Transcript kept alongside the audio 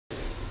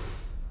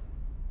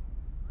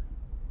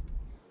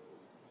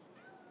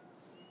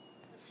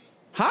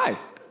Hi.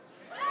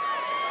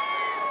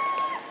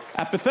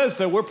 At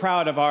Bethesda, we're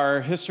proud of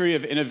our history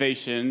of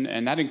innovation,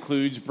 and that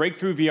includes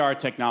breakthrough VR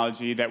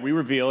technology that we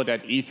revealed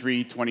at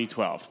E3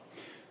 2012.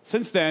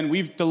 Since then,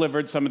 we've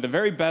delivered some of the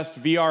very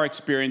best VR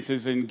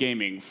experiences in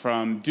gaming,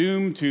 from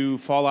Doom to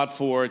Fallout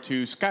 4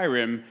 to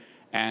Skyrim,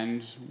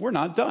 and we're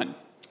not done.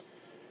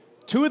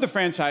 Two of the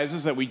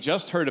franchises that we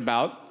just heard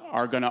about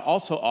are going to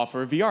also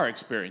offer VR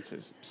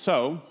experiences.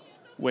 So,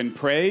 when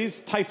Prey's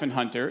Typhon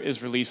Hunter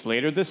is released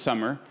later this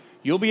summer,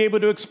 you'll be able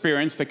to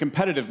experience the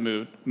competitive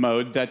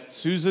mode that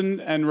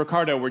Susan and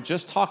Ricardo were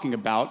just talking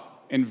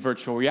about in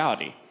virtual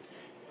reality.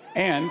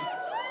 And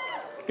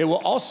it will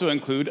also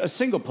include a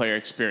single-player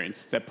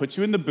experience that puts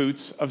you in the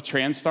boots of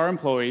TranStar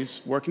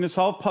employees working to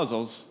solve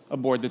puzzles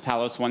aboard the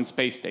Talos 1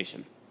 space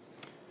station.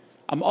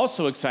 I'm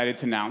also excited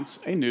to announce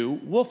a new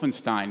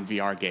Wolfenstein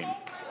VR game.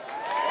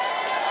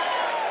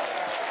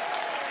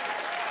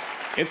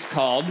 It's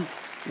called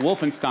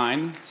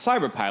Wolfenstein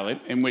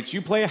Cyberpilot, in which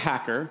you play a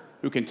hacker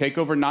who can take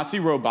over Nazi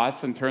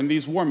robots and turn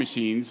these war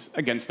machines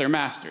against their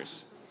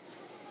masters.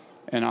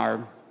 In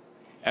our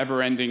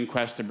ever-ending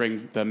quest to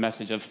bring the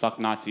message of fuck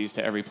Nazis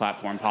to every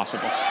platform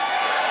possible.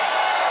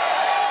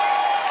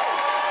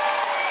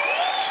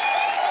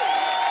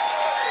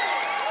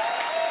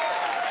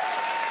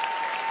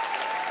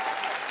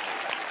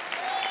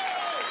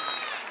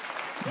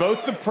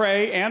 Both the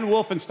Prey and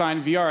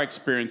Wolfenstein VR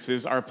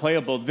experiences are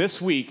playable this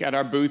week at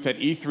our booth at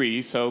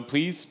E3, so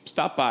please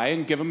stop by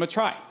and give them a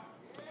try.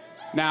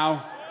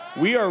 Now,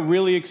 we are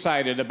really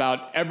excited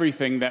about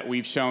everything that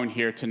we've shown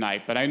here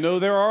tonight, but I know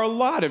there are a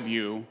lot of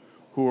you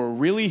who are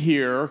really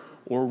here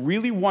or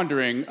really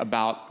wondering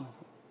about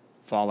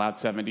Fallout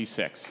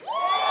 76.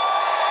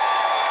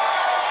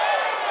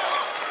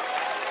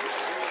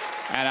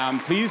 And I'm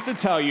pleased to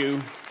tell you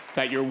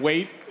that your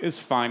wait is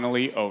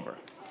finally over.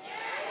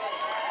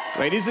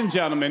 Ladies and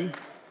gentlemen,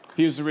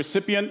 he is the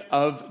recipient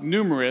of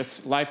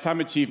numerous Lifetime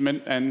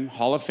Achievement and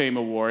Hall of Fame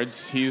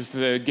awards. He's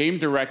the game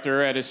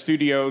director at a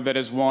studio that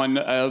has won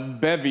a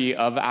bevy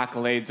of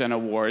accolades and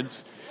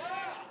awards.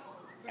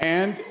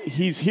 And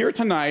he's here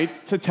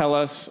tonight to tell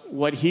us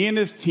what he and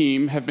his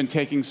team have been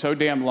taking so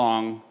damn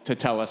long to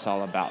tell us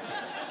all about.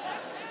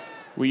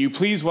 Will you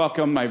please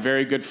welcome my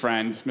very good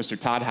friend, Mr.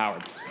 Todd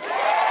Howard.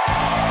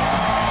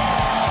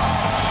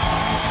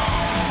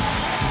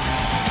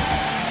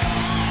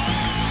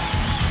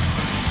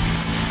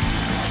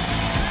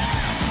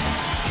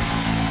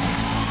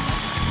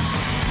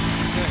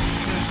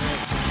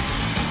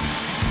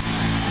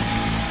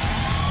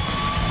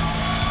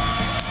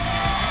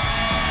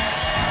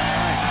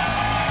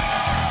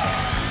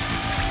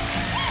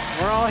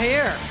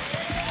 Here.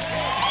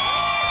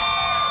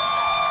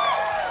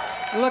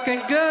 Looking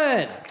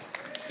good.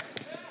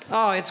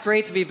 Oh, it's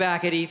great to be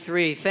back at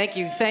E3.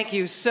 Thank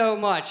you so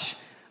much.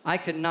 I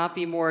could not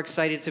be more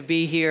excited to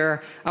be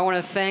here. I want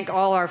to thank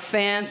all our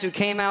fans who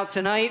came out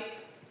tonight.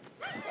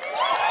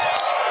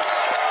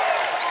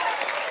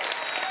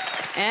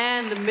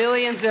 And the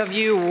millions of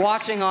you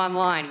watching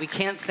online. We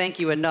can't thank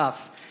you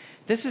enough.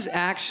 This is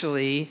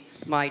actually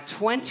my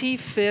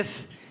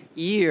 25th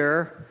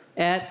year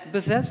at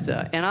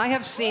Bethesda, and I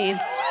have seen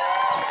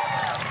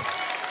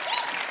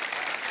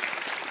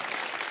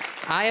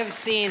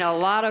a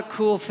lot of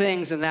cool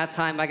things in that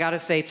time. I gotta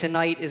say,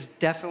 tonight is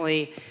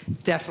definitely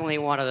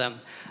one of them.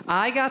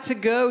 I got to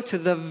go to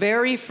the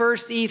very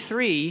first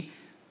E3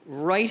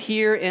 right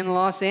here in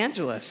Los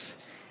Angeles.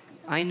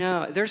 I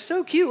know, they're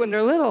so cute when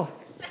they're little.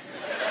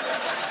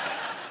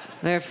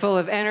 They're full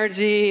of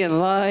energy and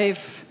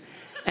life.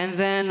 And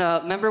then,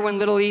 remember when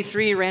little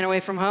E3 ran away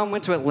from home,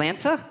 went to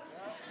Atlanta?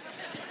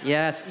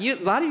 Yes, a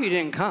lot of you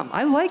didn't come.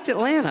 I liked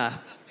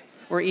Atlanta,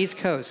 or East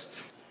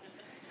Coast.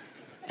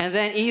 And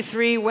then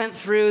E3 went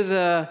through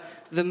the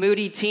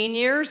moody teen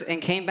years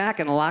and came back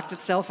and locked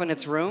itself in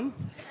its room.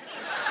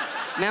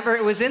 Remember,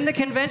 it was in the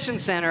convention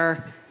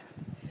center,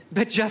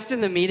 but just in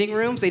the meeting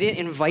rooms. They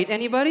didn't invite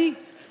anybody.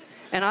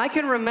 And I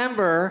can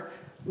remember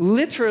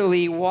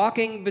literally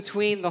walking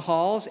between the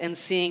halls and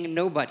seeing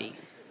nobody.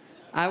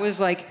 I was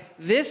like,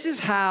 this is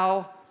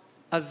how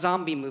a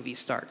zombie movie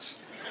starts.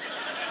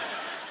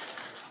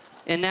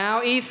 And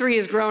now E3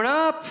 has grown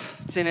up,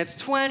 it's in its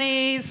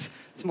 20s,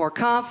 it's more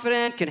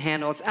confident, can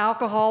handle its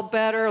alcohol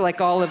better, like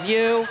all of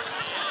you.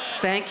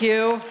 Thank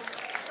you.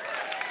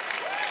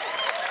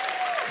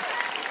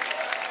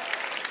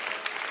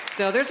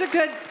 So there's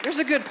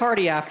a good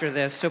party after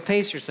this, so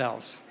pace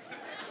yourselves.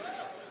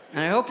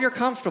 And I hope you're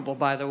comfortable,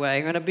 by the way.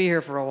 I'm gonna be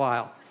here for a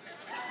while.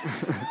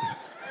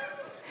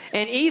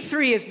 And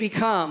E3 has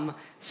become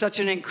such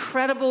an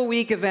incredible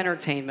week of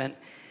entertainment,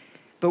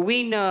 but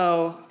we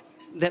know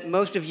that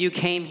most of you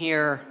came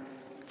here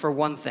for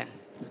one thing.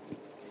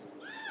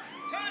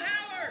 Todd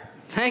Howard!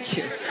 Thank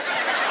you.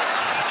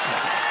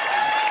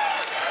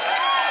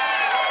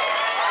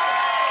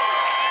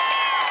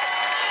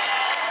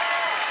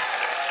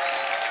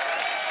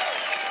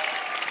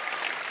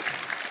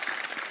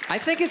 I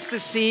think it's to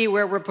see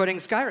where we're putting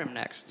Skyrim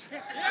next.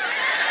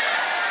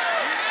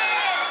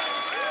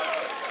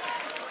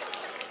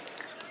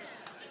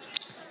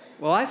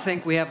 Well, I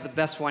think we have the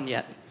best one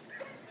yet.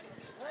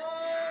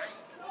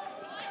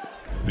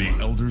 The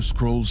Elder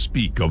Scrolls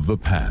speak of the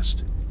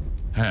past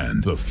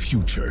and the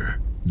future.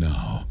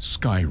 Now,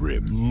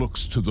 Skyrim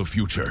looks to the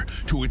future,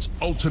 to its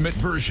ultimate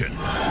version.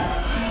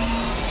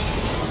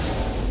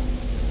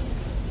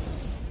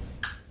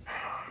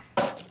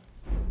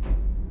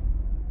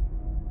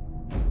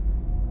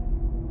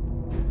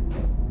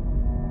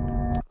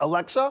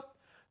 Alexa,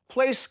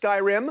 play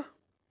Skyrim.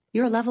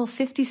 You're level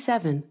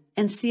 57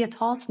 and see a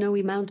tall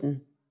snowy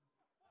mountain.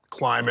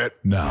 Climb it.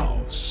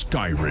 Now,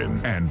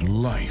 Skyrim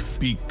and life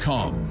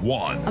become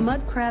one. A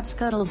mud crab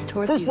scuttles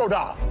towards you.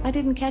 Fusroda! I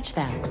didn't catch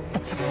that.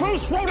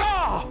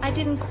 Fusroda! I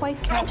didn't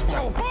quite catch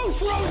that.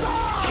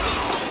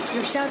 Fusroda!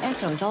 Your shout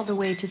echoes all the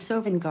way to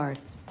Sovngarde.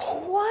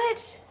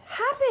 What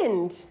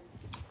happened?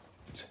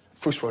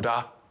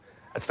 Fusroda.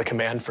 That's the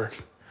command for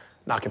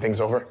knocking things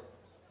over.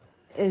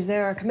 Is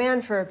there a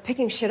command for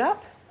picking shit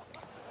up?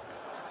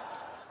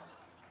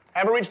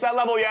 Haven't reached that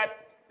level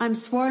yet. I'm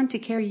sworn to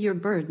carry your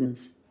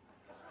burdens.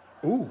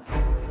 Ooh.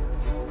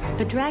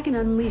 The dragon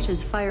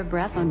unleashes fire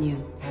breath on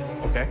you.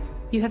 Okay.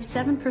 You have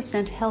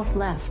 7% health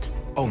left.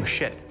 Oh,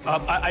 shit.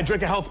 I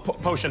drink a health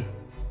potion.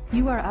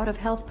 You are out of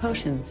health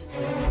potions.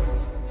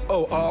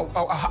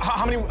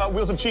 How many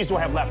wheels of cheese do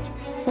I have left?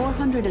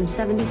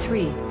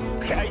 473.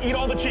 Okay, I eat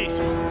all the cheese.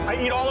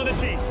 I eat all of the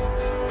cheese.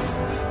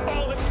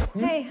 All of it.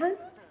 Hey, hun.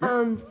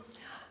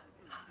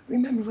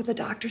 Remember what the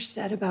doctor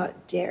said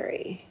about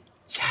dairy?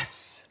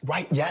 Yes.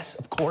 Right, yes,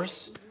 of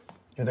course.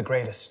 You're the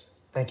greatest.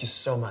 Thank you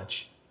so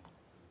much.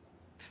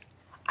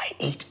 I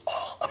ate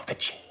all of the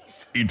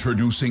cheese.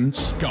 Introducing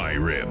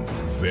Skyrim,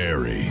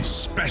 very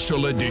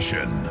special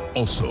edition.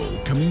 Also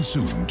coming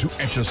soon to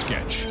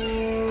Etch-a-Sketch,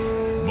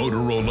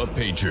 Motorola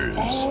Pagers,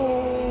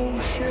 Oh,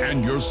 shit.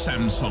 and your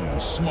Samsung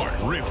smart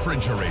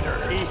refrigerator.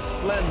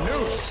 Isla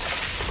Noose.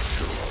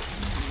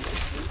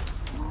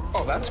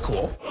 Oh, that's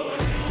cool.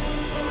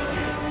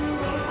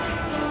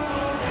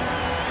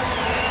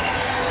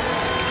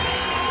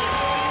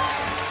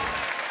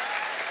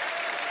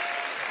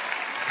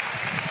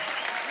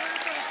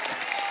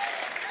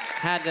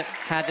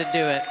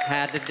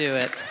 Had to do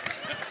it.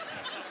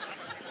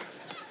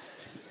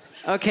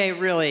 Okay,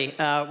 really,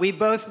 we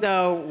both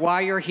know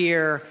why you're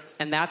here,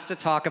 and that's to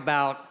talk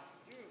about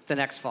the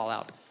next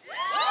Fallout.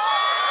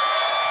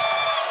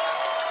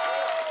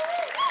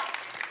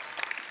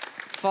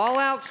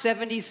 Fallout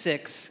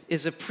 76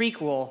 is a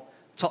prequel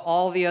to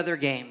all the other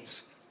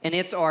games, and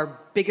it's our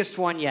biggest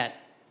one yet.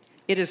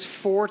 It is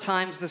 4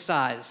 times the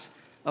size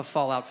of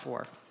Fallout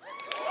 4.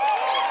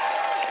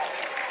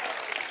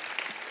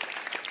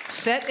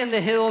 Set in the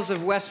hills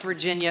of West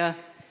Virginia,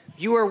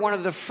 you are one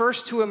of the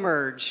first to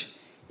emerge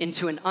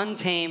into an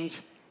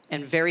untamed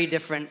and very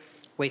different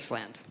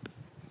wasteland.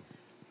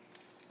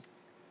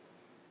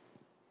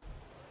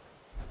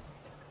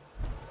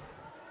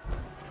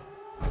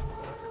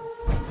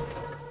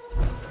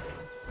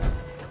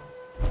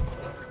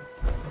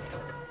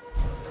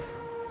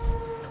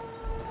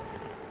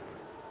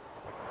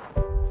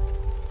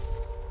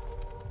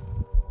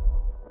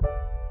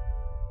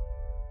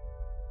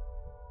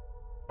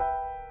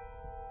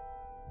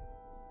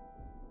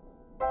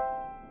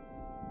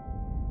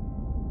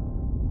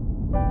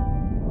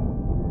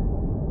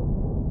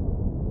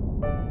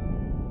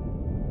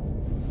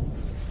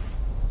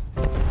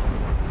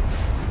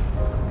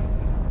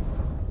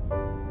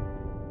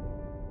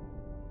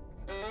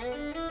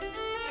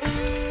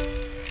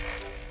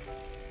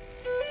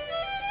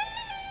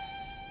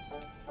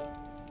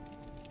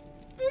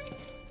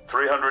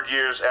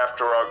 Years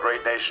after our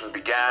great nation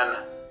began,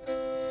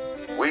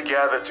 we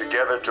gathered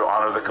together to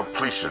honor the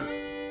completion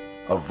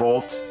of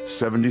Vault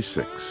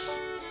 76.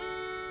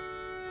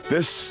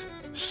 This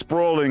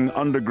sprawling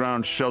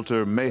underground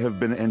shelter may have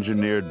been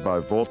engineered by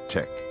Vault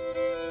Tech,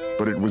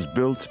 but it was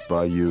built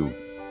by you.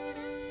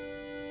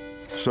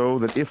 So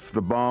that if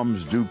the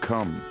bombs do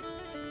come,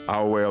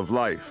 our way of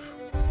life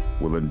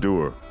will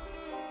endure.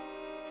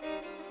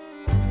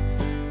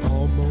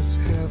 Almost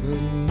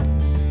heaven,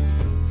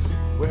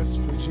 West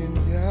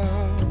Virginia,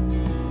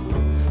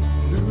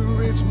 Blue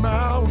Ridge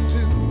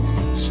Mountains,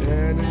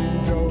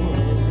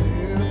 Shenandoah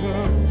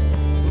River.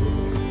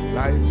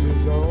 Life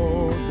is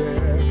all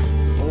there,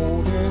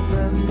 older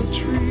than the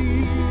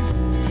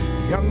trees,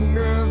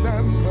 younger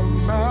than the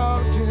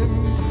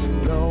mountains,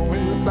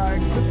 blowing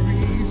like the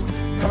breeze.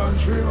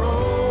 Country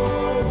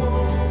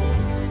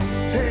roads,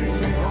 take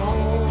me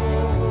home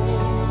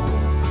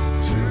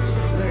to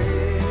the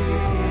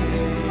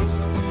place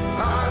I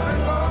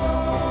belong.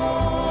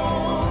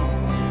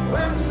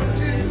 West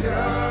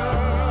Virginia,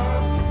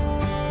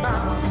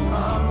 Mountain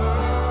Mama,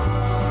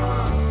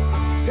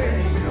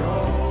 take me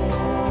home.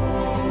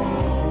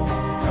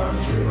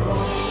 Country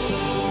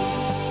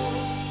roads,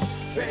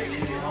 take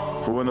me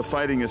home. For when the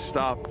fighting is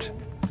stopped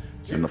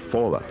and the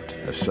fallout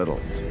has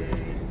settled,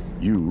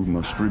 you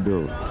must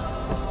rebuild.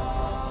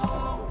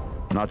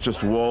 Not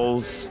just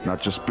walls,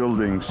 not just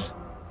buildings,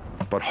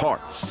 but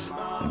hearts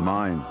and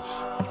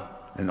minds,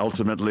 and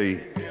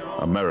ultimately,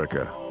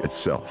 America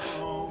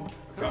itself.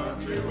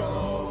 Country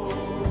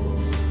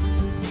roads.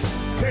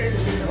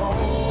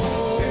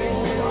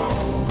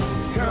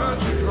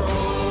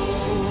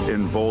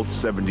 Vault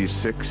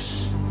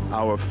 76,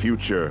 our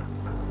future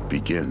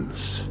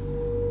begins.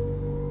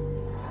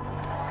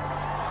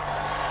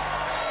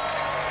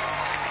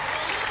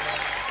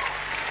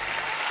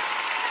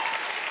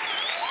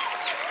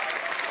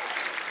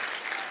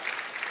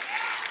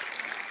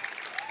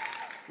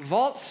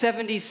 Vault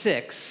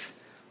 76,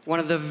 one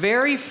of the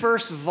very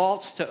first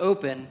vaults to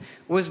open,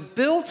 was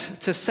built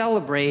to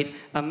celebrate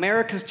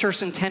America's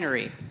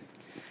tercentenary,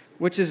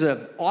 which is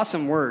an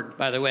awesome word,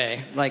 by the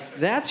way. Like,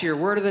 that's your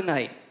word of the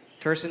night,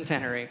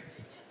 tercentenary.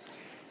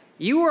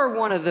 You are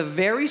one of the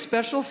very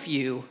special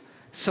few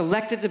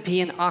selected to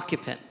be an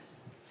occupant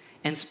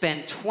and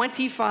spent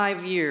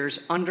 25 years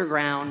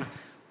underground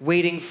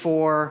waiting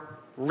for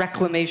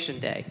Reclamation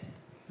Day,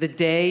 the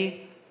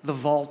day the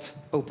vault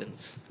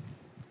opens.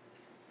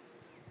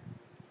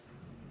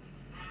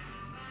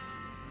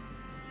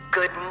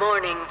 Good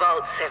morning,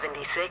 Vault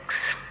 76.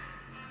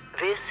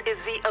 This is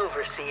the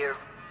Overseer.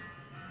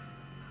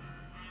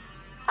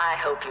 I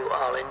hope you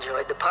all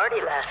enjoyed the party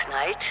last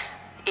night,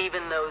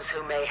 even those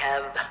who may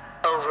have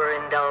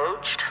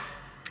overindulged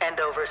and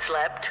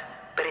overslept.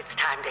 But it's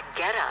time to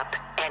get up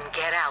and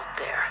get out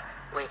there.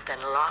 We've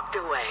been locked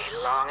away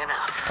long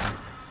enough.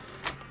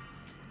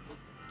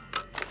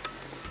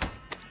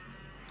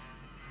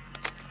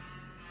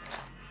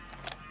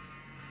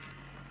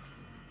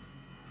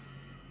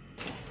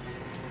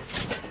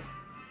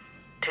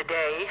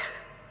 Today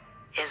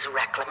is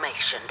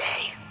Reclamation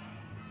Day.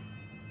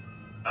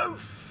 Oh,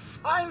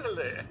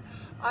 finally!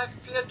 I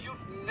feared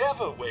you'd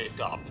never wake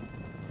up.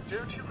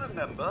 Don't you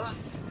remember?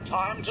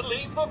 Time to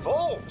leave the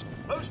vault.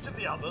 Most of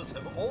the others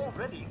have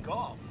already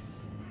gone.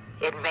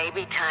 It may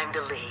be time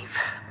to leave,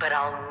 but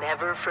I'll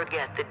never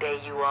forget the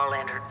day you all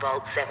entered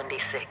Vault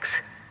 76.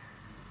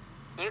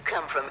 You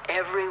come from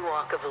every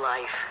walk of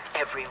life,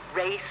 every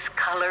race,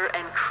 color,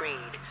 and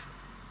creed.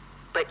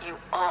 But you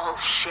all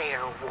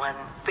share one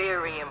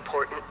very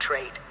important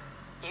trait.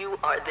 You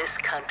are this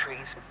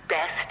country's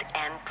best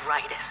and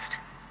brightest.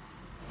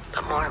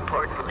 But more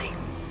importantly,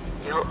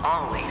 you'll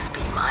always be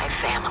my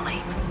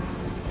family.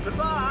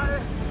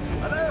 Goodbye!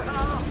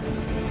 Aloha!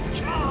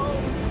 Ciao!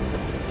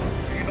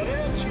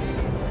 Arrivederci!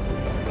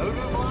 Au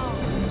revoir!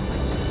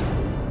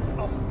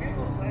 Auf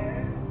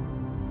Wiedersehen!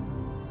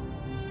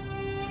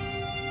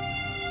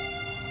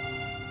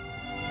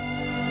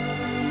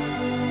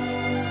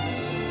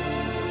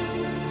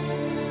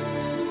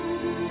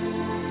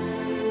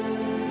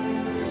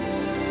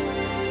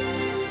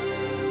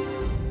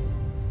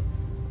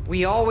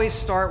 We always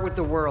start with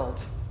the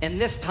world, and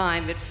this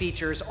time it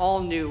features all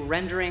new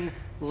rendering,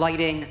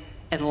 lighting,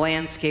 and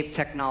landscape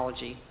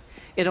technology.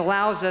 It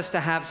allows us to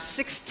have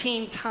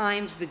 16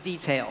 times the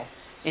detail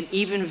and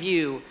even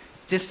view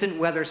distant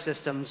weather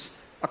systems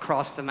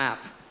across the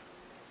map.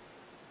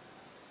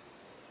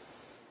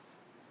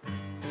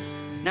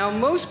 Now,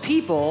 most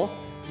people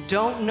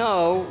don't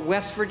know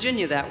West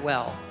Virginia that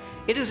well.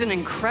 It is an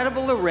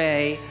incredible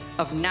array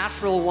of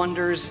natural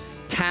wonders,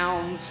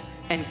 towns,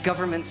 and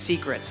government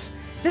secrets.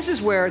 This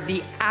is where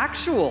the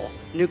actual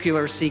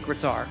nuclear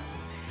secrets are.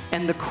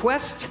 And the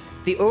quest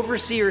the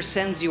Overseer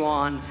sends you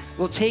on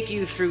will take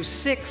you through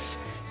 6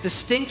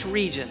 distinct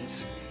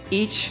regions,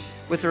 each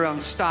with their own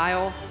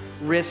style,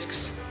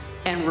 risks,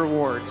 and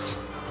rewards.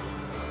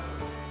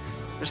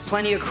 There's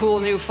plenty of cool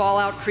new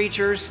Fallout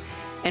creatures,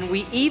 and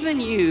we even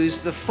use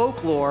the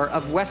folklore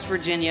of West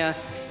Virginia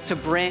to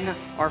bring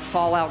our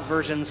Fallout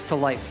versions to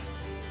life.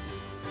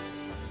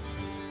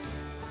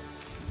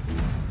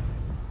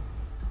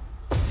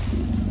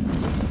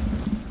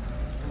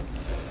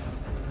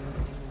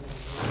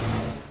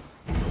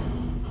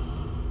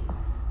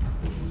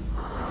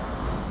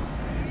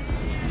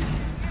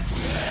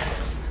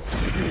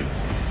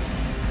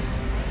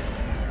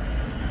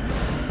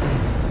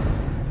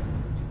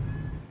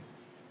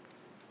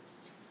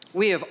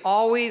 We have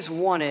always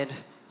wanted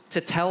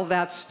to tell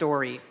that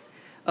story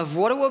of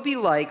what it will be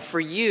like for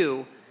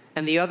you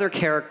and the other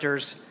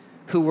characters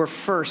who were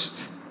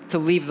first to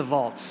leave the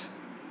vaults.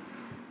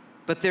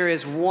 But there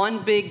is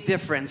one big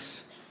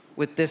difference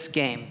with this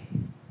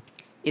game.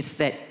 It's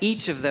that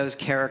each of those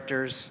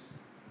characters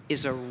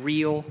is a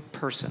real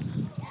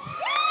person.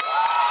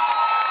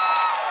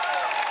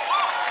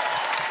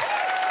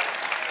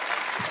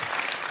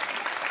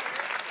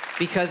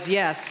 Because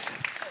yes,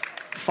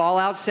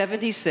 Fallout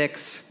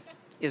 76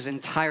 is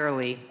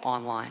entirely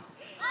online.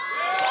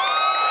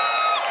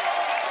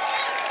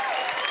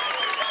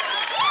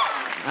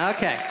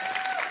 Okay.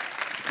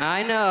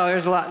 I know,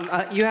 there's a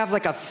lot. You have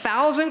like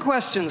 1,000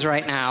 questions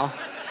right now.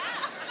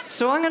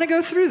 So I'm going to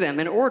go through them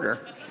in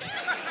order.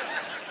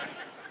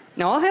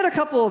 Now, I'll hit a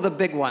couple of the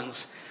big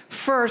ones.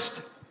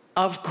 First,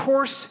 of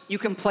course, you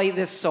can play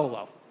this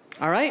solo.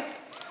 All right?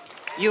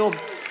 You'll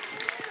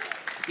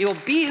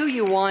be who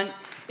you want,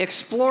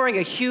 exploring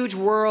a huge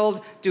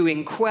world,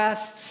 doing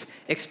quests,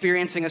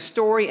 experiencing a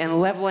story, and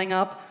leveling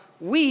up.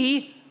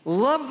 We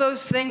love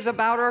those things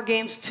about our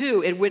games,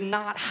 too. It would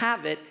not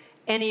have it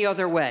any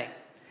other way.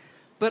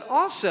 But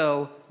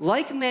also,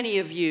 like many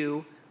of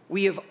you,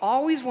 we have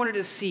always wanted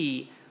to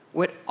see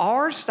what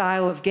our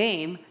style of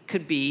game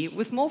could be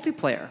with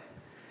multiplayer.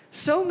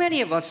 So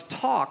many of us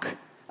talk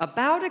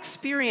about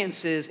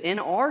experiences in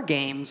our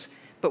games,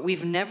 but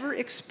we've never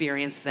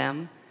experienced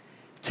them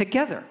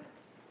together.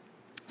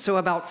 So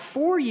about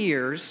 4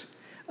 years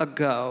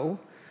ago,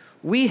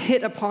 we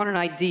hit upon an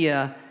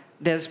idea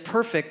that is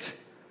perfect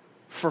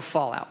for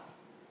Fallout.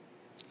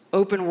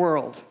 Open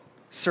world,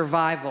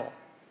 survival,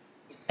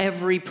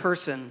 every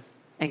person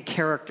and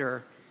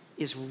character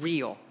is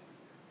real.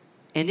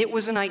 And it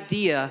was an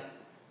idea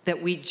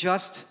that we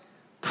just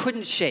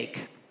couldn't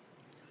shake.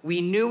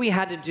 We knew we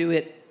had to do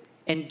it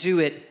and do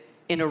it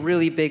in a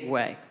really big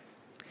way.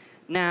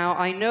 Now,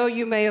 I know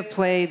you may have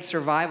played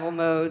survival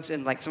modes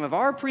in like some of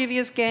our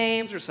previous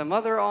games or some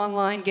other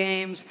online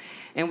games,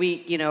 and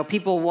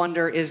people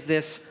wonder, is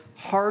this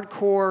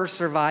hardcore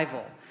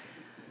survival?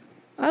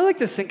 I like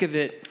to think of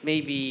it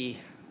maybe,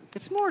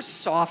 it's more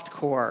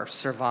softcore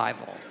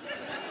survival.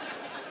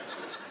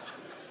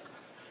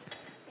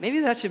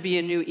 Maybe that should be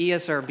a new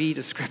ESRB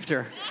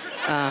descriptor.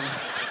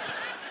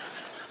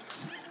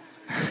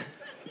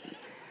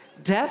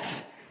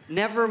 Death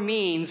never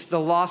means the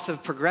loss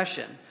of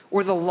progression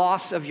or the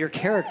loss of your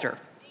character.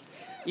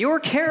 Your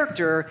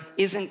character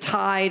isn't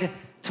tied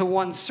to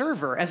one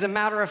server. As a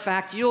matter of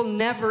fact, you'll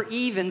never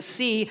even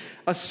see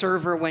a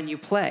server when you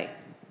play.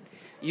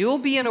 You'll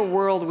be in a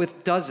world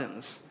with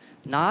dozens,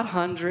 not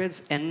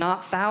hundreds and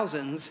not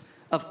thousands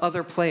of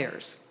other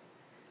players.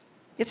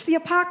 It's the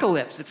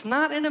apocalypse. It's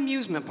not an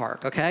amusement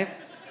park, okay?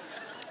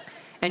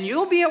 And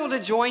you'll be able to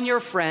join your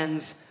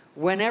friends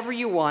whenever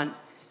you want,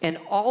 and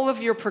all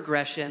of your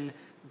progression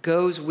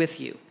goes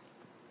with you.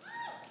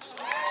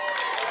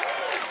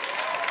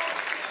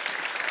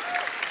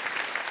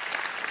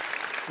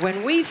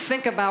 When we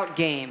think about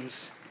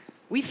games,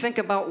 we think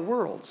about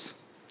worlds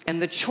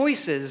and the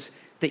choices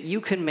that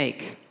you can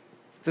make,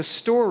 the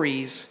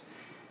stories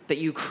that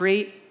you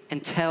create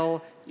and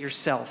tell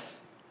yourself.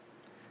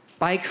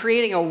 By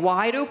creating a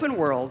wide open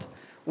world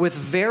with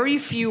very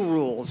few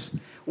rules,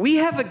 we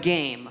have a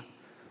game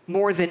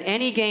more than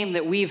any game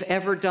that we've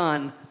ever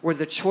done where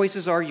the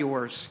choices are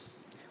yours,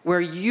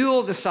 where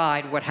you'll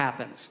decide what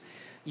happens.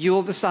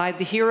 You'll decide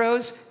the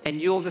heroes, and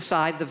you'll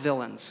decide the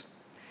villains.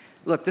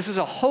 Look, this is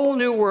a whole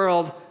new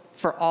world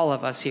for all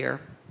of us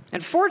here.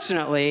 And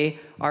fortunately,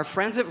 our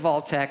friends at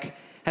Vault-Tec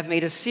have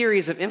made a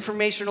series of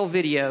informational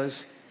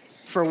videos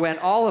for when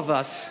all of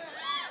us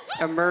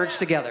emerge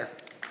together.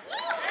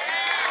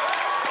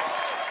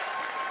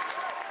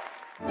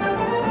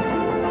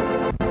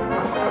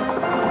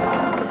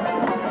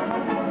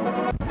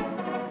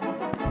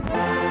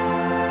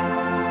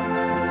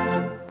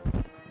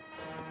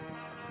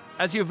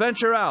 As you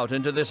venture out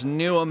into this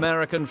new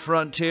American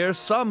frontier,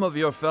 some of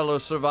your fellow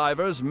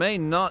survivors may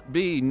not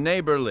be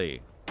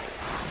neighborly.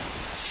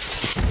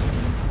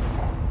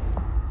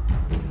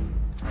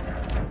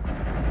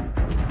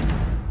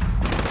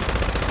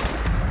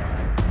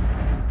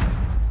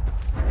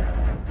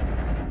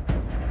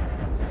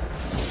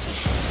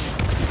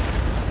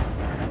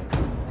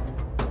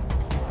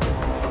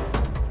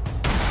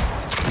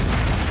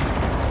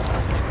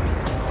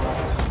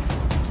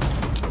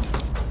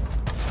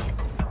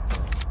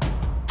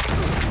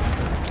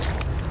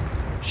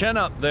 Chin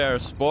up there,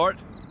 sport.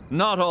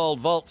 Not all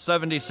Vault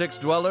 76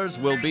 dwellers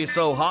will be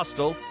so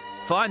hostile.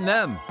 Find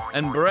them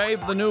and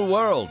brave the new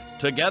world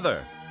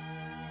together.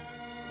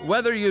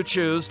 Whether you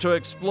choose to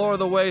explore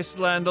the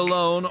wasteland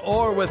alone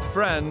or with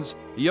friends,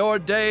 your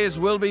days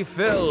will be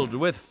filled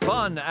with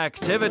fun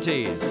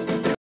activities.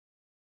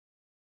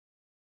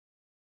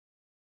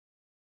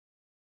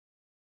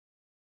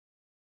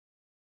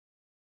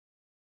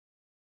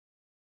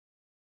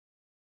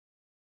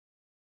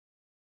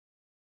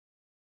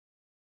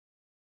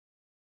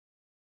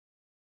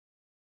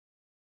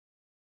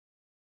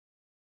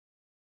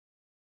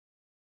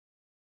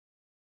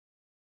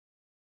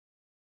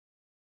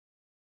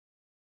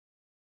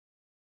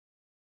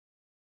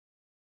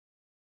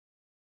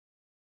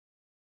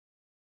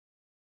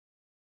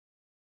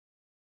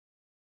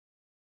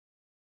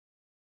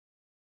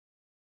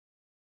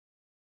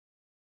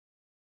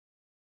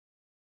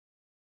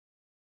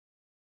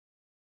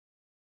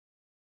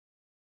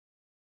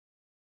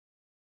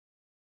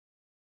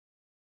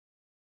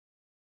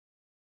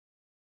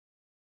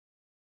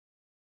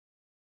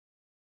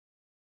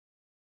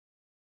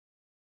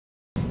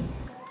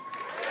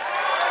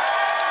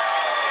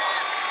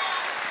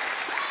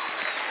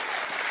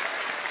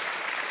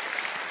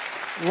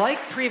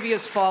 Like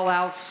previous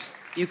Fallouts,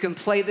 you can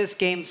play this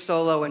game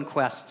solo in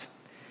Quest.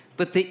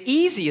 But the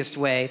easiest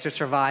way to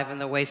survive in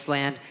the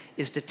wasteland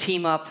is to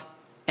team up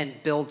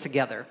and build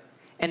together.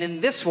 And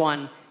in this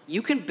one,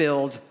 you can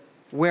build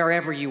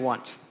wherever you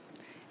want.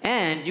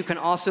 And you can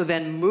also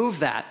then move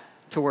that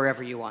to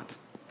wherever you want.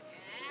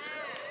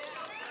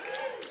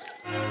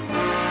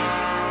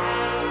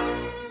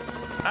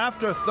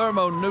 After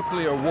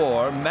thermonuclear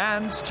war,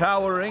 man's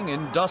towering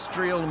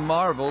industrial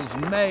marvels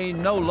may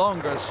no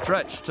longer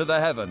stretch to the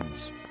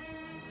heavens.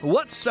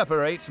 What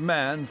separates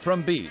man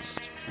from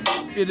beast?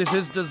 It is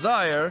his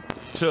desire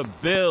to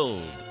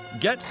build.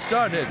 Get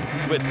started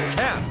with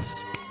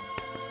camps.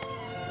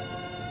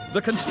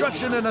 the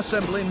construction and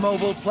assembly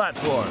mobile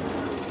platform.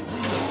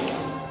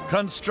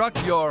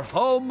 Construct your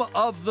home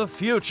of the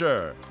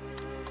future.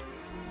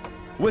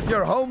 With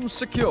your home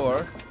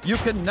secure, you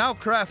can now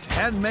craft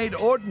handmade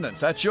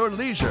ordnance at your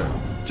leisure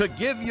to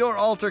give your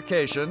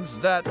altercations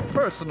that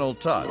personal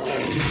touch.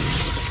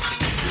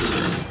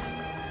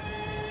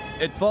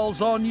 It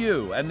falls on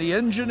you and the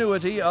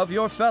ingenuity of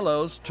your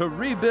fellows to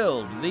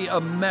rebuild the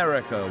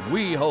America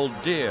we hold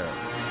dear.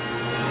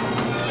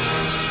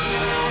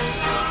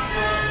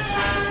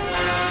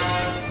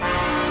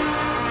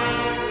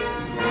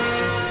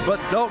 But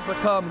don't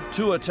become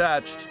too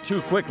attached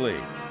too quickly.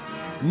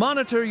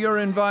 Monitor your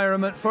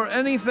environment for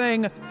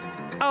anything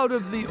out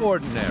of the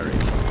ordinary.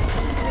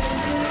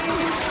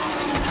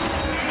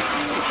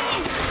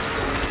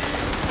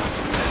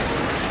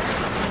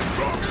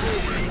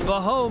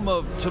 The home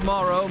of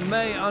tomorrow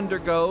may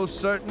undergo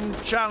certain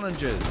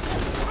challenges.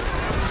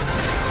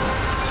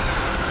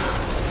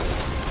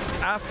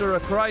 After a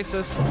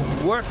crisis,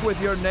 work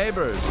with your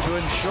neighbors to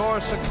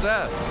ensure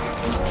success.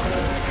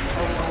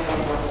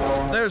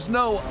 There's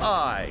no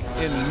I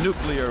in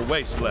nuclear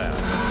wasteland.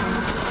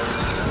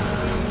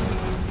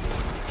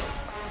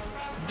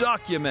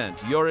 Document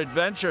your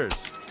adventures.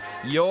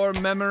 Your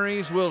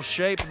memories will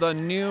shape the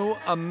new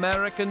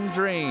American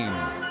dream.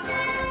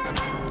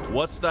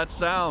 What's that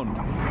sound?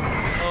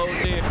 Oh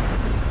dear.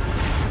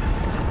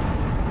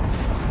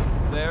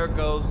 There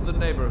goes the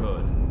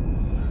neighborhood.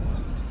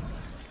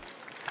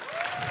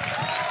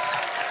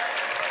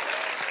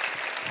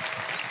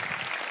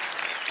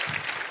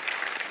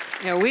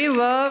 Yeah, we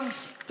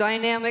love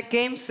dynamic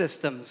game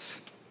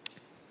systems.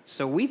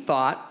 So we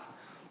thought,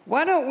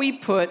 why don't we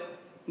put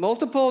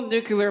multiple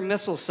nuclear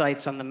missile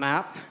sites on the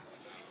map?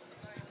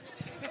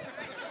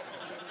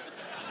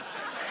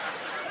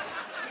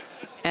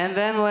 And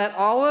then let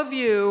all of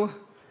you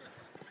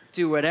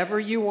do whatever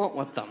you want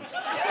with them.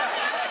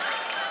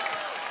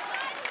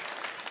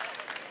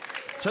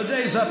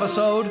 Today's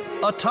episode,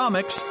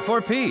 Atomics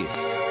for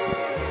Peace.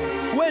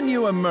 When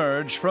you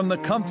emerge from the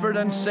comfort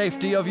and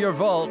safety of your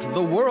vault,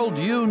 the world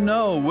you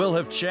know will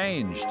have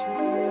changed.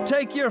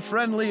 Take your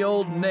friendly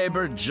old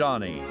neighbor,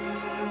 Johnny.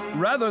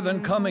 Rather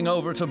than coming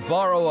over to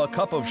borrow a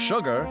cup of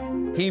sugar,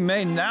 he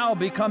may now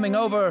be coming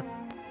over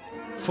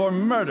for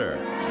murder.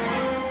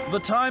 The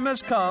time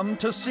has come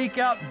to seek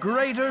out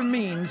greater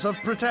means of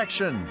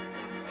protection.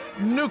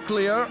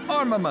 Nuclear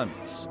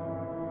armaments.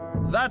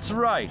 That's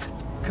right.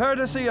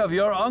 Courtesy of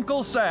your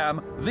Uncle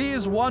Sam,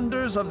 these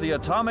wonders of the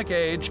atomic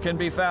age can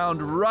be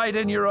found right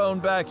in your own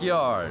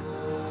backyard.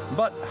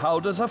 But how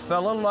does a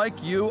fella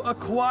like you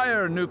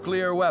acquire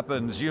nuclear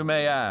weapons, you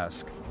may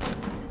ask?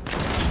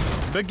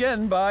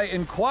 Begin by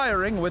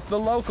inquiring with the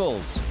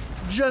locals.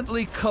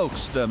 Gently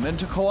coax them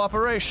into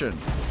cooperation.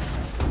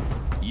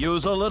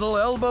 Use a little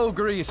elbow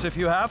grease if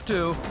you have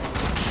to.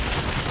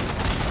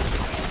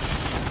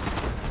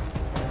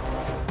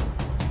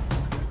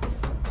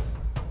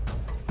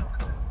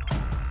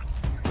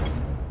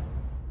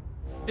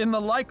 In the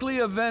likely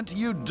event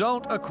you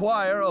don't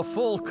acquire a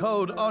full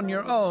code on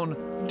your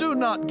own, do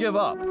not give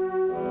up.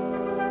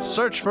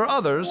 Search for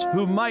others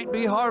who might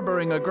be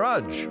harboring a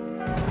grudge.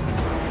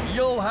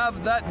 You'll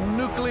have that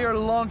nuclear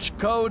launch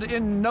code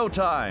in no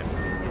time.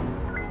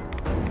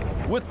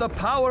 With the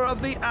power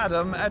of the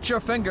atom at your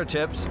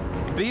fingertips,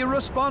 be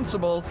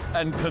responsible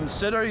and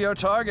consider your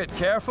target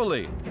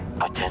carefully.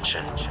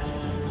 Attention.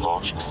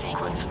 Launch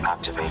sequence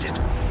activated.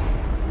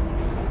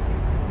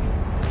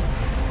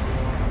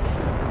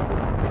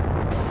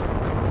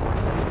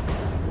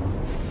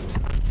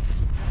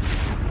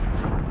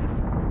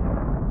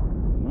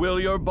 Will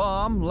your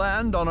bomb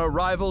land on a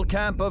rival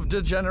camp of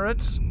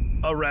degenerates?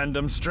 A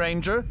random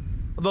stranger?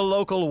 The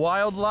local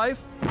wildlife?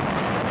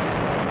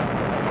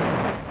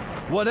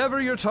 Whatever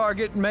your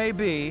target may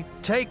be,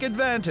 take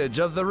advantage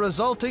of the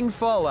resulting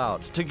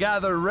fallout to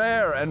gather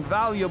rare and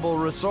valuable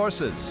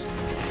resources.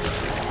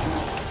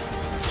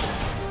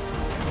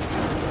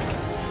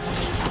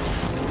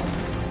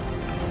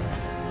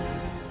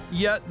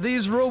 Yet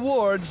these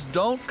rewards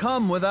don't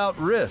come without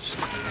risk.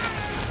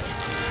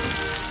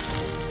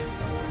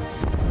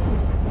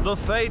 The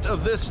fate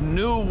of this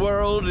new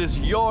world is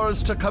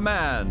yours to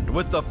command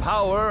with the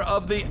power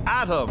of the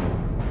atom.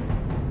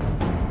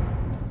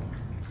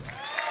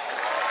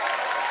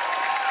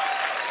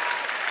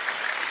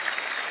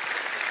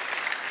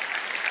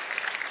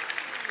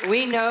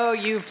 We know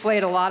you've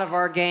played a lot of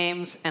our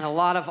games and a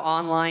lot of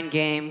online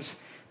games,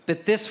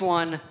 but this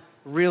one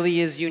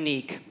really is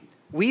unique.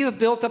 We have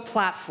built a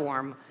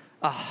platform,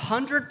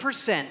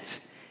 100%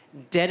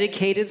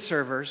 dedicated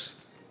servers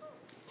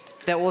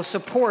that will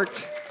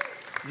support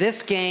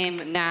this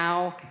game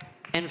now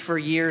and for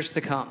years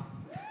to come.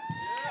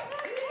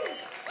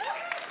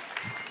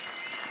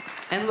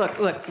 And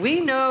look, we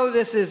know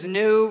this is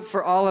new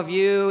for all of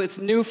you. It's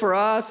new for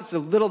us. It's a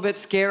little bit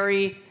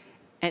scary.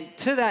 And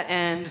to that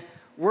end,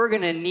 we're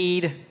going to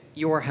need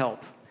your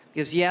help.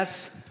 Because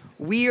yes,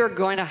 we are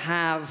going to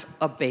have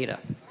a beta.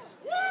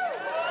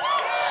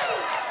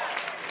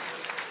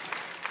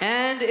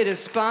 And it is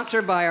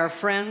sponsored by our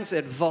friends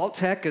at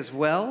Vault-Tec as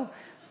well.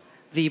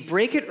 the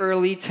Break It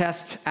Early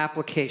test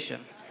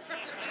application.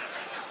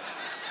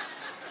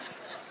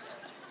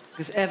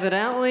 Because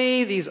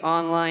evidently, these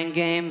online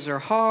games are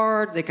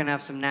hard. They can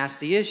have some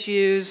nasty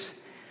issues.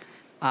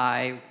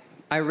 I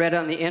read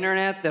on the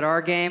internet that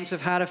our games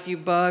have had a few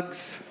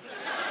bugs.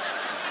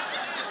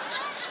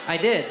 I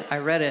did. I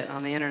read it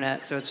on the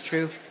internet, so it's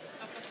true.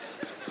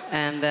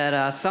 And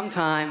that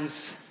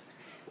sometimes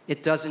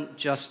it doesn't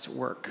just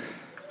work.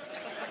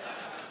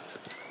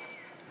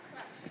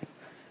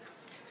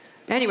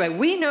 Anyway,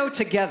 we know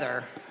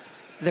together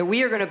that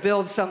we are going to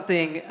build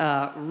something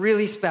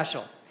really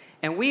special.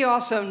 And we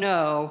also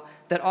know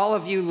that all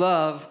of you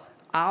love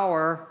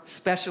our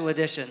special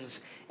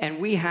editions. And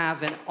we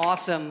have an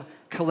awesome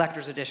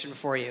collector's edition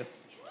for you.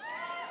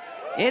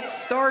 It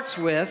starts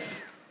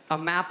with a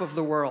map of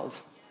the world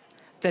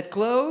that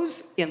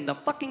glows in the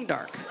fucking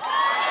dark.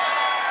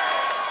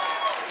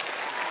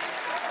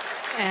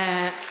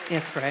 And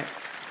it's great.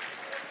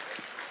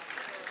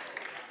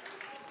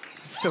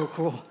 It's so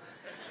cool.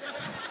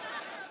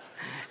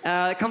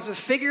 It comes with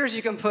figures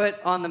you can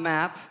put on the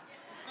map.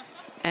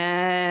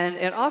 And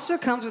it also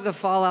comes with a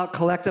Fallout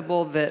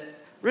collectible that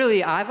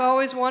really I've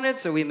always wanted,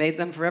 so we made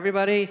them for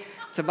everybody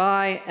to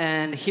buy,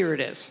 and here it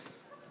is.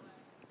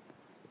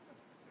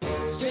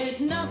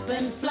 Straighten up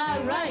and fly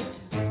right.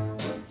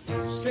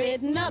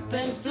 Straighten up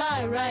and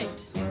fly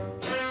right.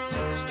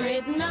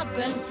 Straighten up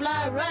and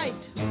fly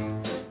right.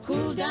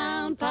 Cool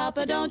down,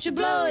 Papa, don't you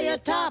blow your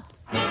top.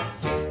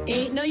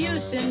 Ain't no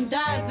use in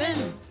diving.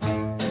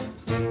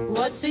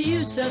 What's the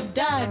use of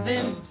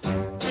diving?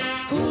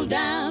 Cool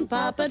down,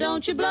 Papa,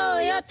 don't you blow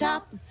your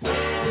top.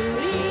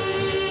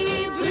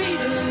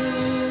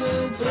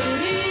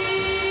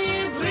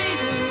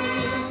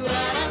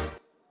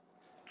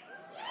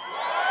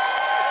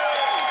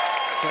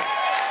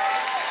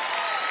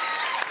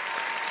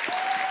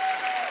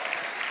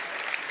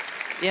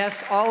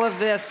 Yes, all of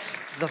this,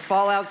 the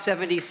Fallout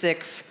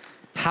 76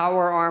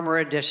 Power Armor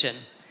Edition.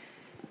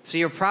 So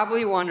you're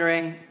probably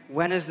wondering,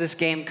 when is this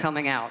game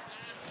coming out?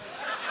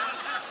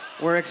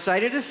 We're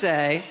excited to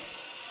say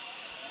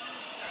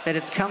that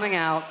it's coming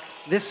out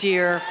this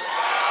year,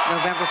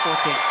 November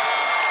 14th.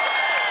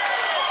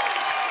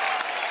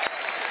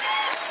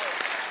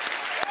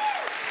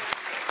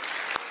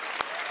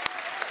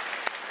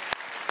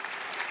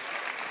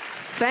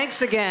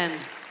 Thanks again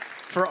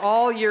for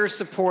all your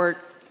support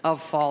of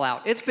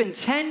Fallout. It's been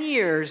 10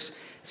 years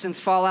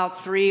since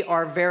Fallout 3,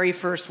 our very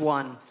first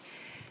one.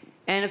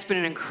 And it's been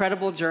an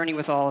incredible journey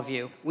with all of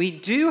you. We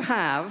do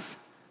have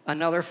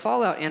another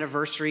Fallout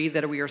anniversary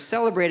that we are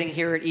celebrating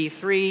here at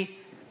E3.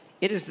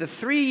 It is the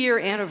 3-year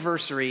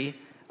anniversary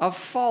of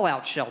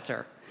Fallout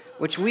Shelter,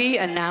 which we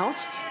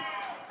announced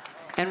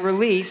and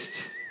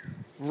released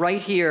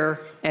right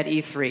here at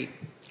E3.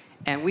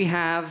 And we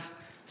have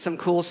some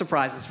cool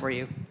surprises for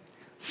you.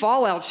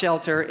 Fallout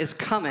Shelter is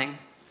coming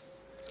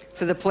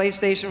to the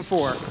PlayStation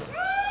 4.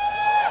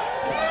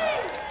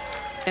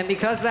 And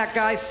because that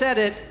guy said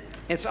it,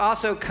 it's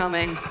also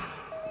coming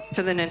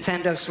to the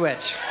Nintendo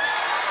Switch.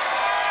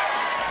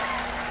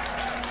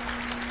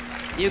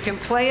 You can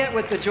play it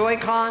with the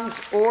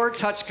Joy-Cons or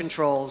touch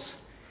controls.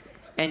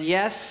 And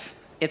yes,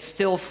 it's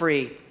still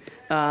free.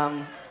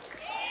 And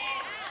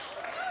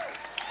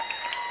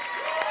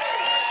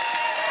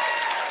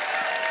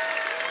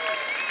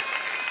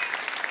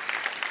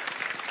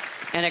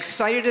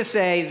excited to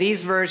say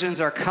these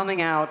versions are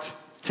coming out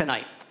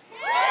tonight.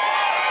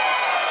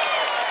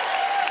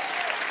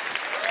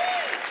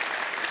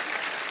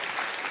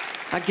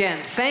 Again,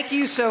 thank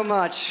you so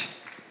much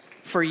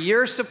for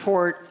your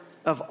support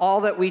of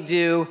all that we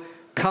do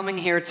coming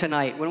here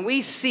tonight. When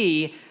we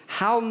see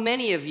how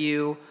many of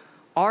you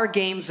our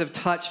games have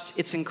touched,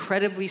 it's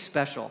incredibly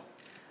special.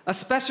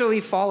 Especially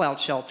Fallout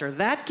Shelter.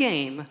 That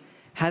game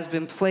has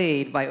been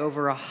played by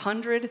over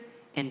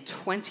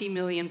 120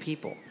 million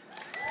people.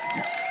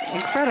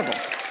 Incredible.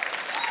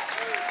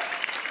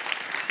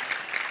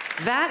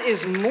 That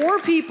is more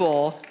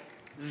people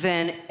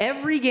than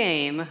every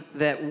game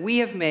that we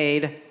have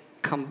made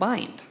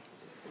combined.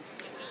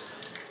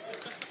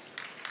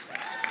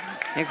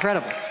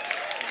 Incredible.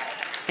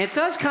 It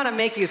does kind of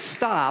make you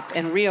stop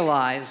and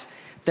realize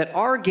that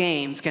our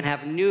games can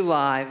have new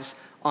lives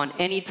on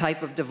any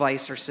type of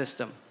device or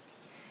system.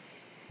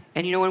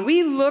 And you know, when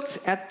we looked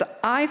at the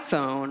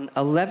iPhone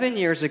 11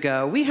 years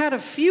ago, we had a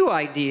few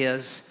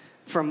ideas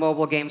for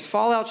mobile games.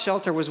 Fallout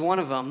Shelter was one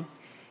of them.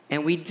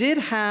 And we did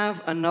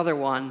have another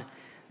one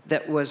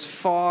that was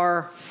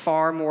far,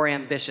 far more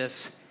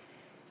ambitious.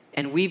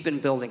 And we've been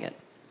building it.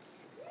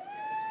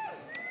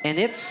 And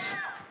it's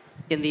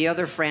in the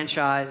other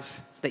franchise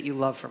that you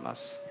love from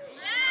us.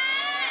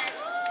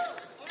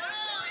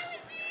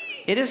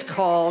 It is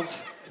called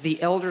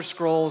The Elder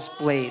Scrolls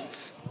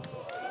Blades.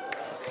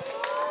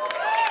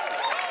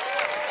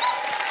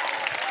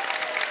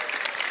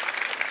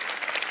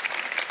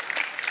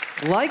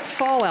 Like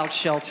Fallout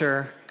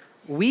Shelter,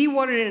 we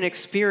wanted an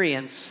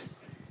experience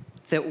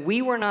that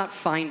we were not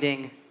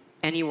finding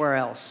anywhere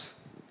else.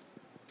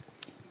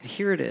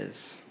 Here it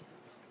is.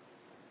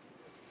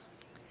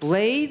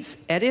 Blades,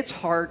 at its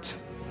heart,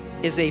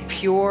 is a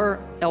pure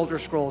Elder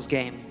Scrolls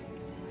game.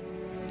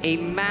 A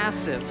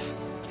massive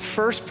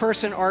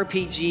first-person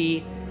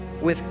RPG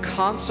with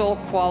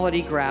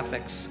console-quality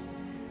graphics,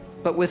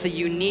 but with a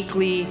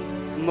uniquely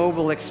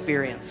mobile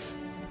experience.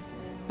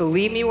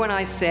 Believe me when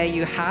I say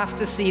you have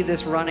to see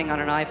this running on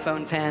an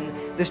iPhone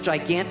X. This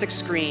gigantic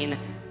screen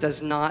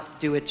does not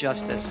do it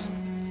justice.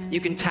 You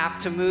can tap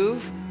to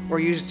move or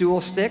use dual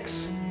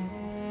sticks.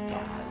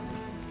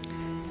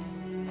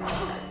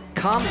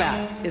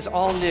 Combat is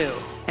all new,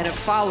 and it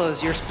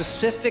follows your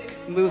specific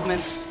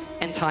movements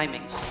and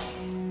timings.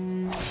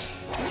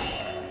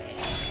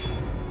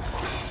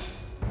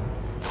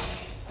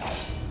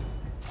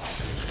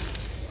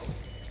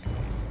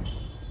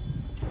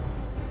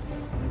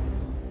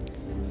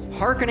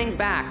 Harkening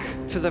back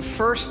to the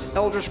first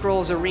Elder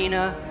Scrolls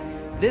Arena,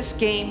 this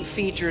game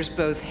features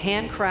both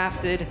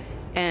handcrafted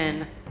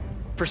and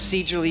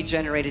procedurally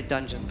generated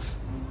dungeons.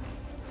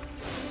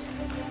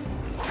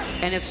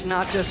 And it's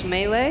not just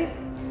melee.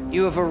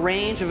 You have a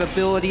range of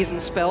abilities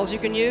and spells you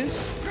can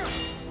use.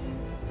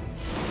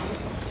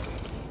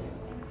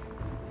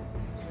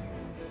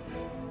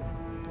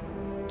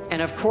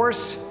 And of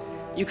course,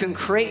 you can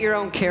create your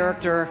own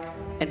character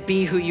and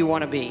be who you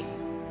want to be,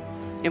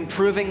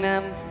 improving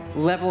them,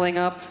 leveling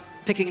up,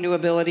 picking new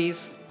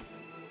abilities.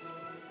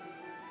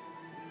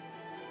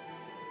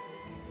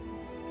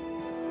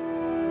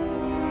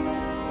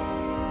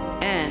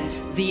 And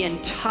the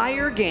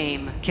entire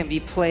game can be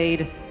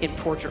played in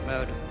portrait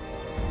mode.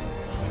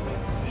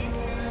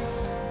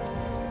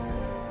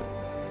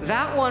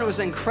 That one was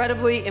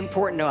incredibly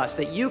important to us,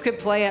 that you could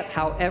play it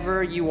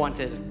however you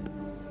wanted.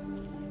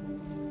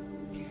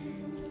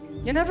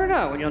 You never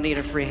know when you'll need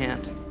a free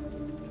hand.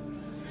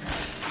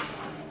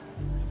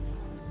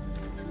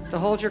 To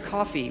hold your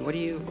coffee, what do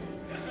you...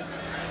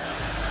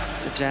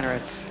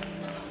 Degenerates.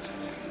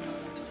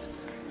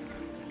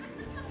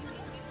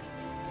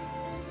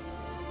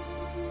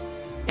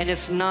 And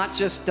it's not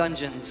just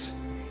dungeons.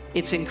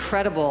 It's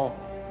incredible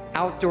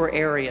outdoor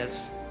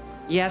areas.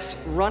 Yes,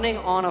 running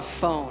on a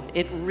phone.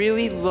 It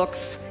really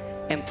looks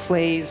and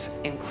plays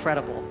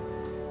incredible.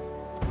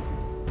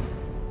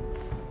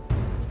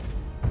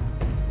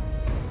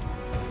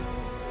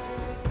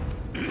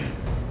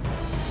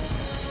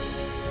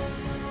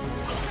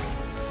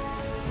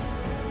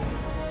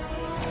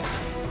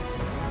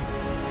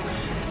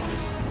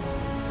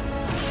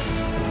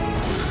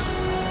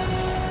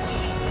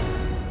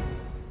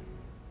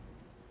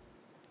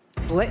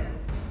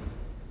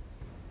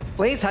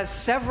 Blades has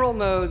several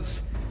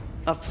modes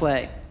of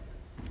play.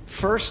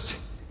 First,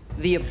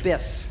 the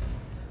Abyss,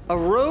 a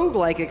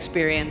roguelike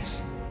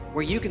experience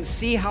where you can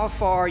see how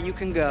far you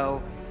can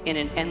go in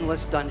an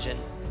endless dungeon.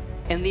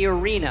 And the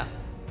Arena,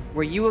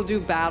 where you will do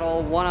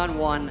battle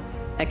one-on-one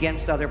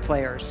against other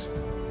players.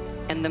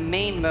 And the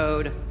main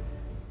mode,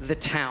 the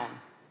Town.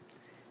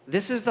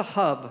 This is the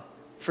hub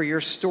for your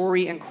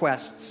story and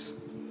quests.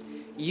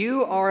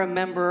 You are a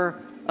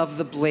member of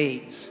the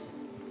Blades,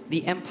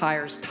 the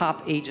Empire's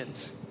top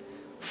agents.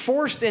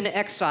 Forced into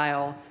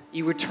exile,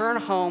 you return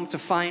home to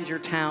find your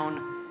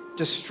town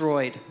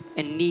destroyed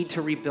and need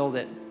to rebuild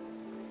it.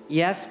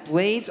 Yes,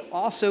 Blades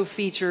also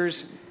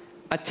features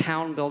a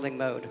town building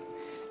mode.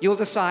 You'll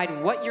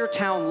decide what your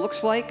town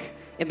looks like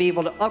and be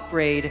able to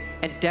upgrade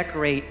and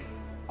decorate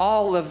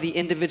all of the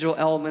individual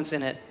elements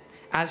in it.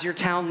 As your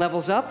town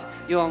levels up,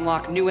 you'll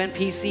unlock new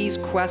NPCs,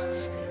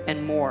 quests,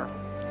 and more.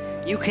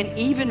 You can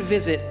even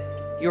visit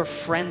your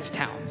friends'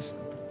 towns.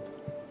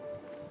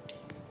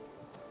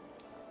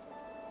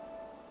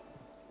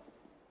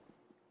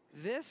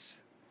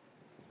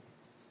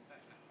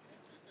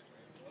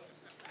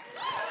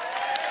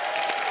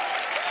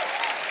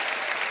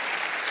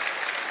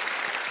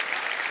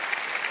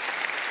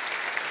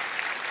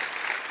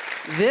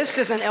 This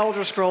is an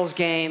Elder Scrolls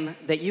game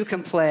that you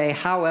can play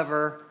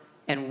however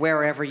and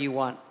wherever you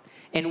want.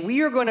 And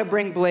we are going to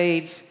bring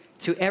Blades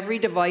to every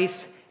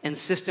device and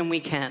system we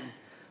can.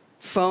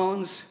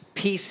 Phones,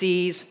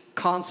 PCs,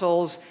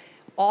 consoles,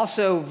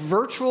 also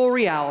virtual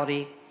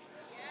reality,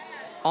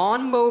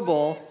 on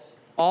mobile,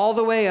 all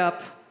the way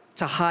up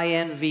to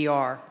high-end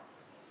VR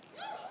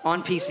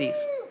on PCs.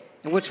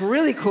 And what's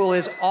really cool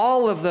is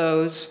all of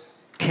those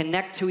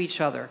connect to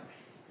each other.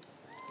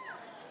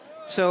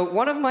 So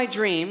one of my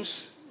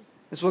dreams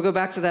is we'll go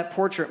back to that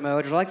portrait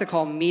mode, which I like to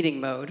call meeting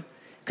mode.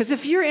 Because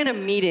if you're in a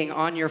meeting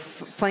on your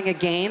playing a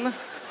game,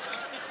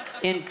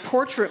 in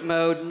portrait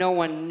mode, no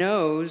one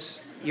knows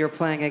you're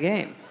playing a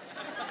game.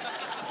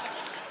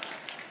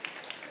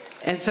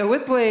 And so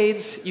with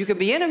Blades, you could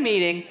be in a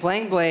meeting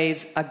playing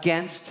Blades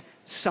against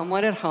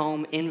someone at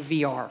home in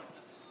VR.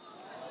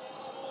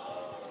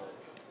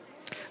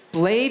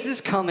 Blades is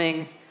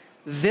coming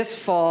this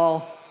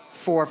fall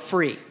for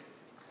free.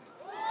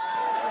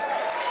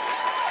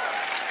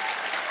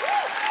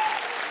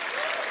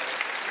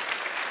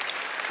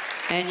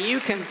 And you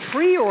can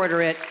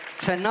pre-order it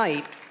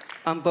tonight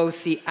on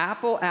both the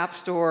Apple App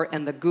Store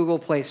and the Google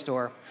Play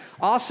Store.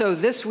 Also,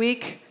 this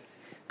week,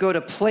 go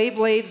to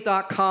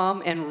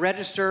playblades.com and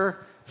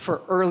register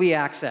for early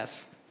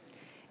access.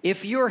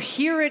 If you're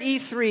here at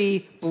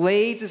E3,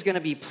 Blades is going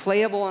to be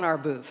playable in our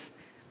booth.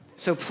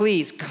 So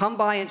please, come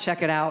by and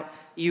check it out.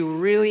 You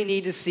really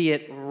need to see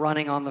it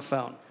running on the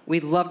phone.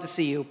 We'd love to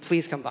see you.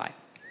 Please come by.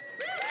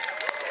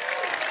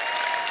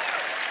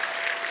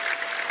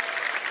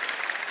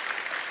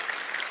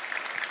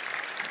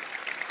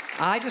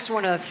 I just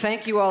want to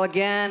thank you all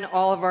again,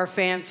 all of our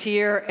fans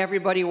here,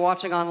 everybody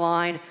watching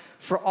online,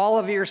 for all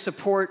of your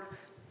support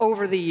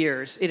over the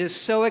years. It is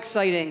so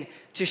exciting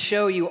to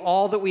show you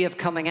all that we have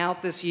coming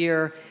out this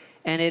year,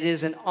 and it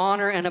is an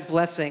honor and a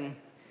blessing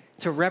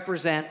to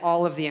represent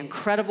all of the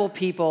incredible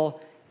people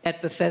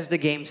at Bethesda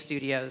Game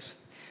Studios.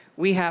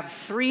 We have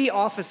 3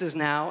 offices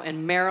now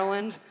in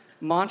Maryland,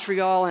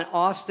 Montreal, and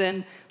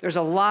Austin. There's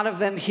a lot of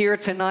them here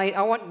tonight.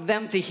 I want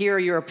them to hear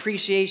your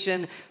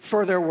appreciation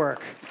for their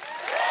work.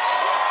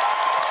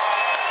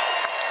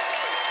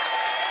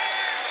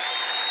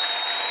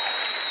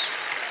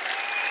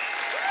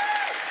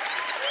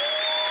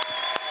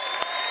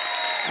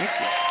 Thank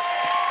you.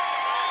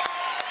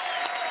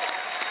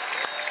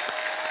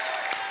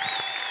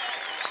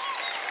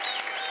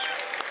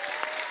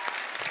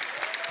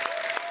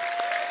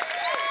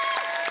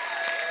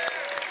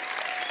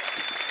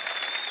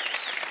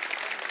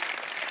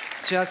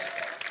 Just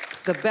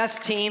the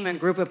best team and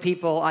group of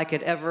people I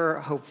could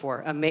ever hope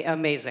for.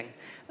 Amazing.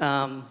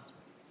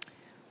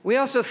 We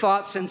also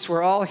thought, since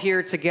we're all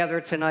here together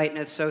tonight and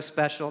it's so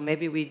special,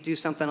 maybe we'd do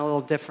something a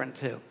little different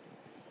too.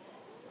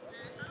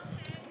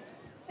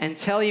 And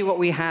tell you what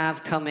we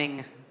have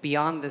coming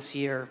beyond this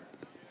year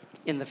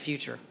in the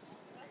future.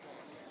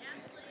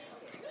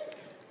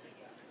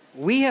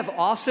 We have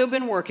also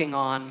been working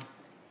on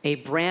a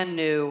brand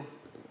new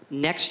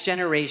next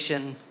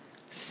generation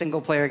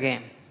single player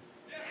game.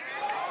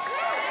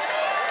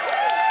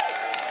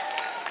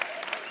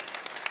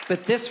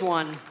 But this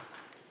one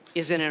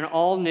is in an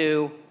all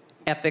new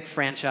epic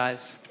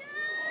franchise.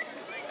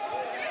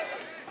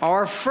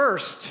 Our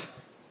first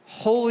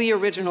wholly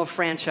original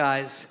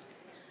franchise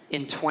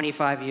in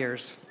 25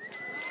 years.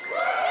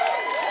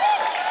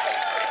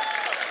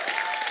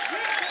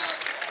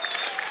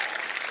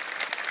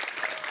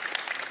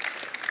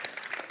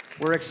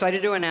 We're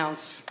excited to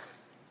announce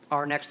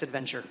our next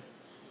adventure.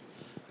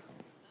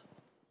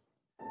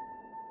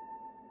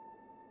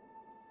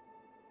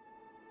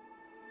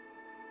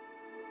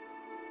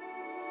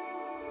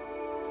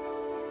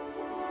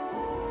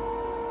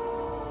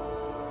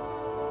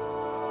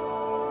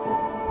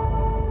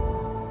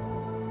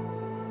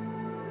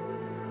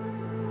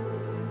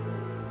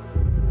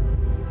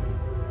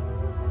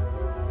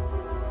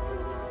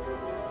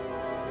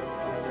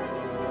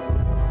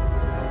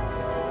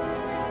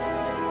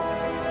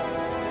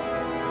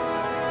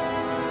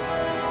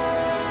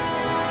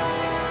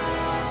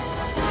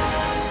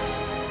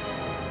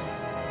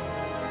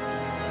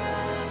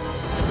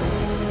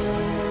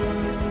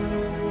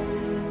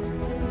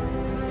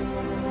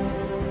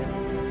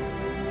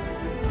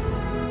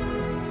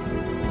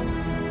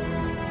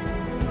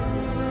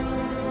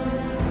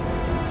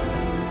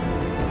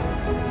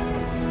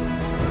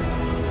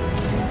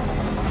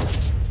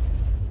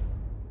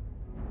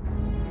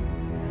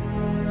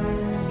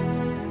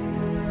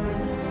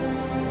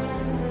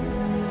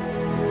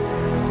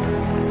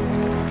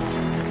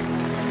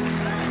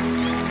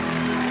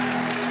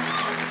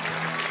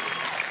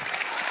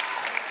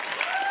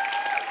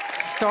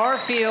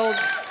 Starfield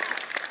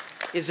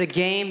is a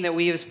game that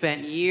we have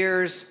spent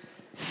years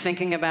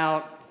thinking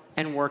about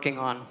and working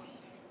on.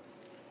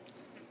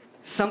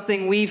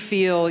 Something we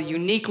feel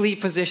uniquely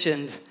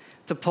positioned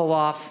to pull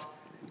off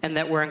and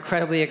that we're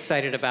incredibly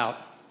excited about.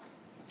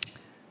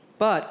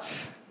 But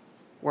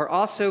we're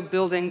also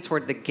building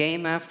toward the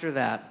game after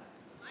that.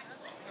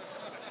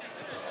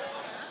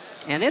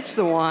 And it's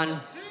the one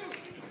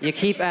you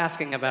keep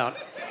asking about.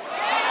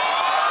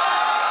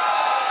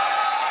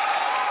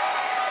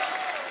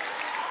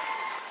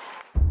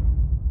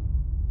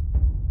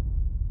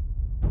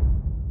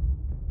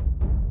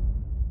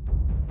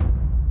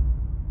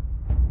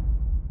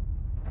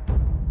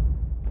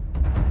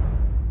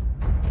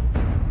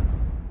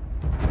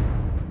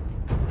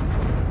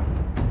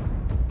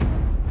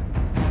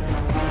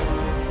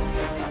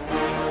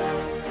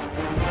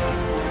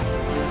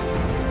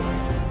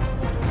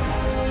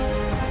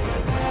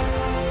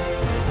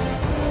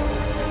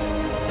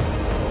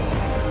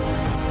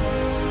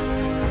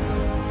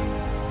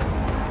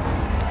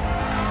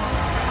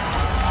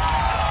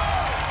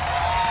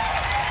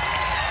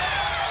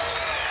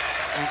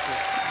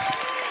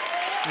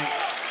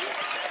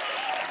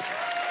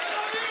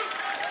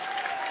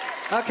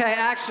 Okay,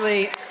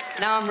 actually,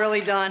 now I'm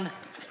really done.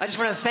 I just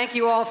want to thank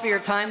you all for your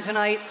time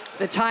tonight,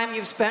 the time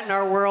you've spent in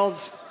our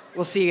worlds.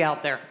 We'll see you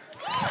out there.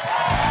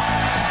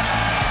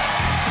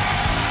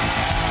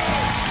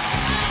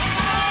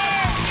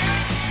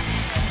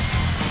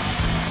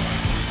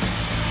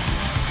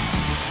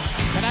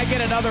 Can I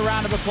get another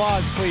round of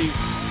applause, please?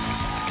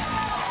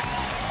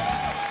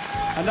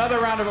 Another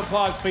round of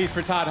applause, please,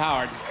 for Todd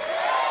Howard.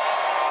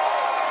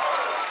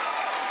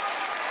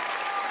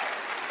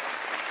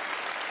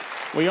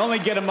 We only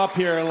get him up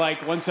here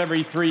like once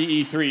every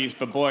 3 E3s,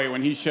 but boy,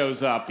 when he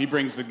shows up, he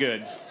brings the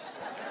goods.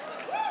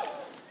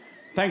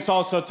 Thanks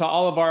also to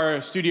all of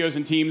our studios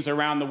and teams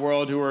around the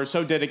world who are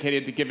so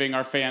dedicated to giving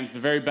our fans the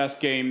very best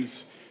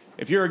games.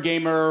 If you're a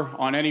gamer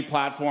on any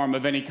platform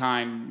of any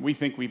kind, we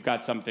think we've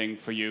got something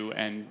for you.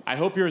 And I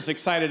hope you're as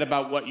excited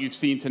about what you've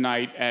seen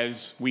tonight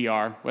as we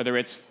are, whether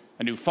it's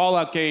a new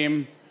Fallout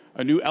game,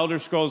 a new Elder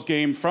Scrolls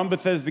game from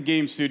Bethesda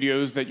Game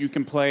Studios that you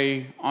can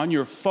play on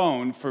your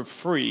phone for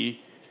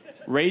free,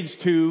 Rage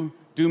 2,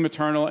 Doom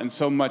Eternal, and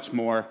so much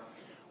more.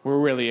 We're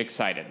really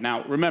excited.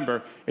 Now,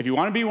 remember, if you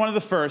want to be one of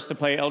the first to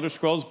play Elder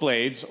Scrolls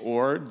Blades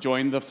or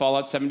join the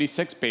Fallout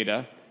 76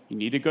 beta, you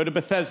need to go to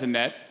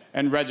Bethesda.net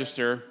and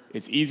register.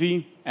 It's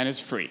easy and it's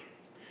free.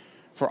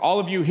 For all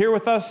of you here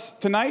with us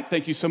tonight,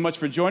 thank you so much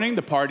for joining.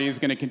 The party is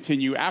going to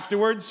continue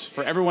afterwards.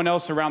 For everyone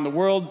else around the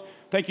world,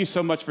 thank you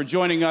so much for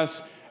joining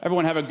us.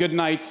 Everyone have a good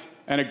night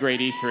and a great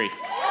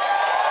E3.